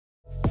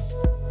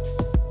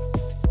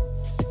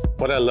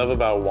What I love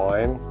about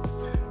wine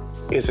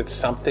is it's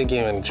something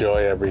you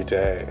enjoy every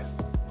day.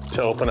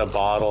 To open a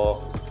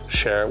bottle,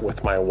 share it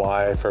with my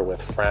wife or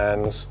with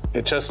friends,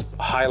 it just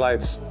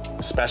highlights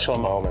a special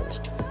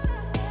moment.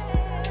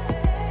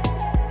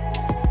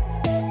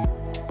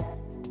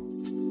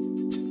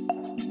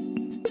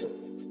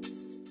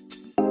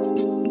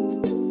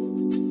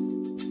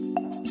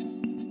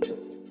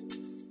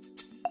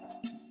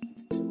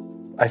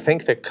 I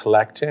think that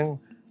collecting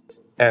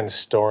and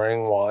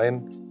storing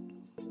wine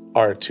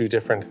are two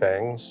different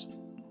things,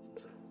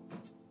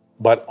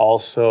 but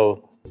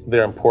also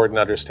they're important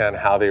to understand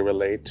how they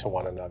relate to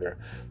one another.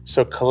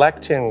 So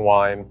collecting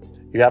wine,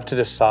 you have to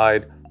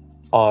decide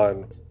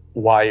on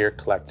why you're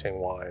collecting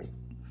wine.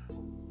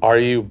 Are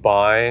you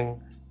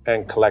buying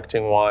and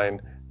collecting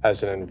wine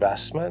as an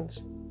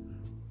investment?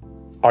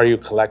 Are you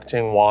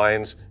collecting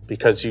wines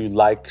because you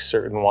like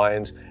certain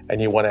wines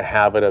and you want to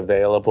have it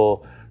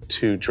available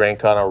to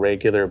drink on a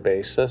regular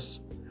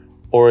basis?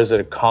 Or is it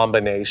a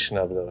combination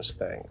of those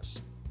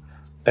things?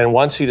 And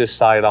once you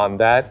decide on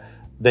that,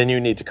 then you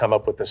need to come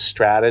up with a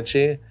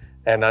strategy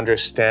and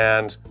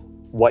understand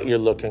what you're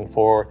looking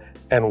for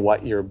and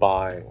what you're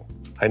buying.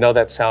 I know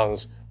that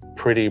sounds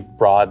pretty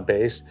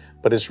broad-based,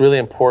 but it's really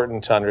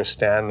important to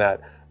understand that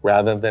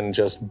rather than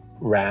just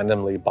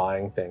randomly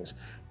buying things.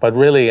 But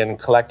really, in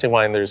collecting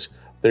wine, there's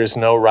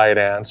no right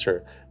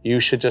answer.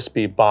 You should just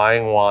be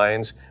buying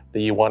wines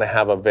that you want to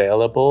have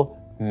available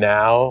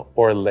now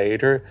or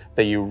later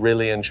that you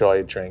really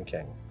enjoy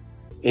drinking.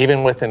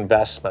 Even with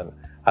investment,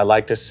 I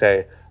like to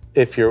say,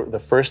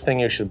 the first thing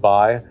you should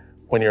buy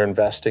when you're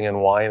investing in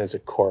wine is a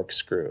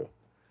corkscrew.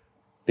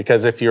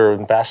 Because if your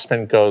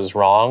investment goes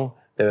wrong,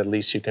 then at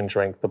least you can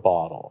drink the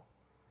bottle.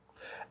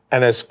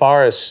 And as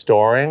far as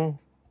storing,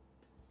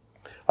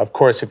 of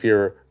course, if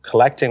you're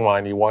collecting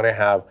wine, you want to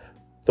have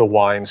the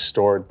wine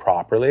stored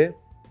properly.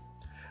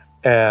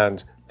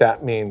 And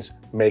that means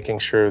making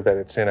sure that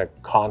it's in a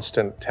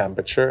constant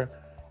temperature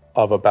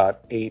of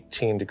about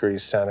 18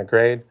 degrees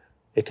centigrade.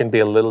 It can be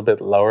a little bit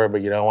lower,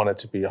 but you don't want it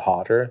to be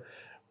hotter,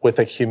 with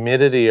a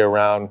humidity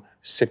around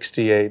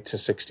 68 to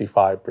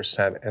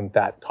 65%, and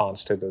that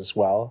constant as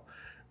well,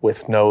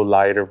 with no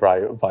light or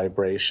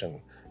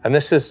vibration. And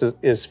this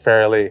is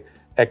fairly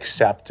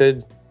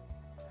accepted.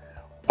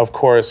 Of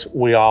course,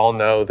 we all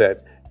know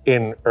that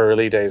in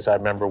early days, I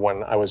remember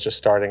when I was just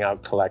starting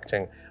out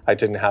collecting, I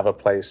didn't have a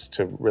place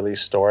to really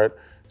store it.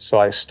 So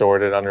I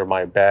stored it under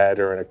my bed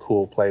or in a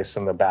cool place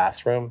in the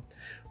bathroom.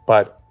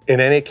 But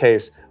in any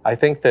case, I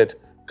think that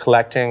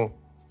collecting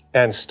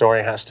and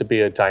storing has to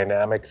be a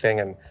dynamic thing.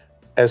 And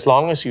as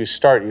long as you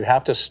start, you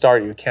have to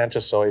start. You can't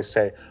just always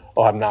say,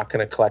 oh, I'm not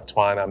going to collect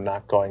wine. I'm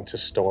not going to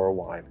store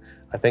wine.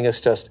 I think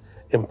it's just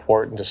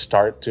important to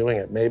start doing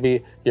it.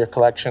 Maybe your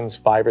collection's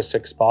 5 or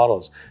 6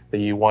 bottles that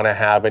you want to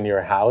have in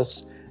your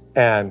house,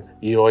 and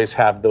you always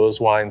have those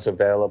wines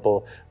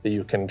available that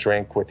you can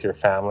drink with your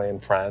family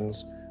and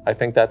friends. I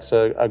think that's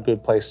a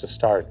good place to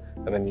start,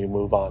 and then you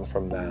move on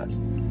from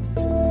that.